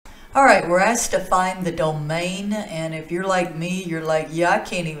All right, we're asked to find the domain, and if you're like me, you're like, yeah, I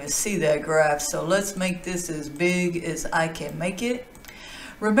can't even see that graph, so let's make this as big as I can make it.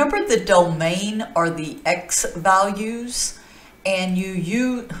 Remember, the domain are the x values, and you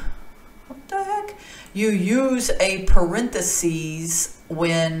use, what the heck? You use a parentheses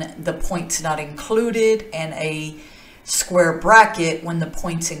when the point's not included, and a square bracket when the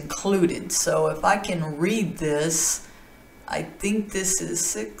point's included. So if I can read this, I think this is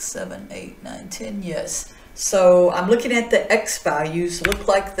 6, 7, 8, 9, 10, yes. So I'm looking at the x values, look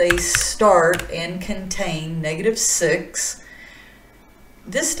like they start and contain -6.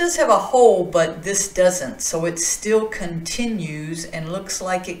 This does have a hole, but this doesn't, so it still continues and looks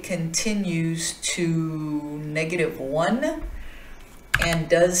like it continues to -1 and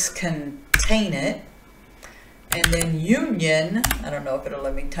does contain it. And then union, I don't know if it'll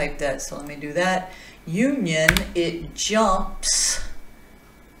let me type that, so let me do that. Union, it jumps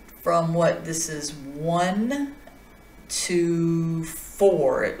from what this is, 1 to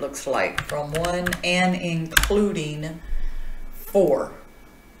 4, it looks like, from 1 and including 4.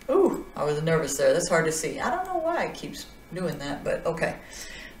 Ooh, I was nervous there. That's hard to see. I don't know why it keeps doing that, but okay.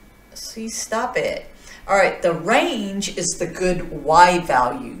 See, stop it. All right, the range is the good y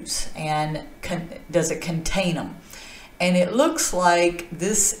values, and does it contain them? And it looks like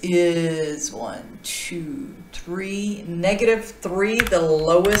this is 1, 2, 3, -3, the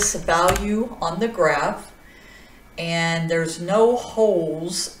lowest value on the graph. And there's no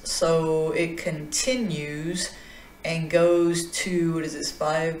holes, so it continues and goes to, what is this,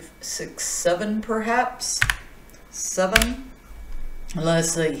 5, 6, 7 perhaps? 7?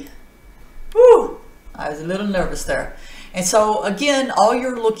 Let's see. Woo! I was a little nervous there. And so again, all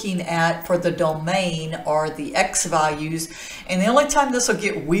you're looking at for the domain are the x values. And the only time this will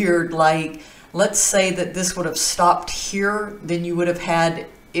get weird, like let's say that this would have stopped here, then you would have had,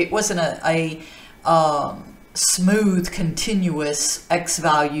 it wasn't a smooth continuous x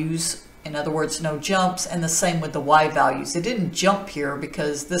values. In other words, no jumps, and the same with the y values. It didn't jump here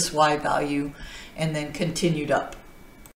because this y value and then continued up.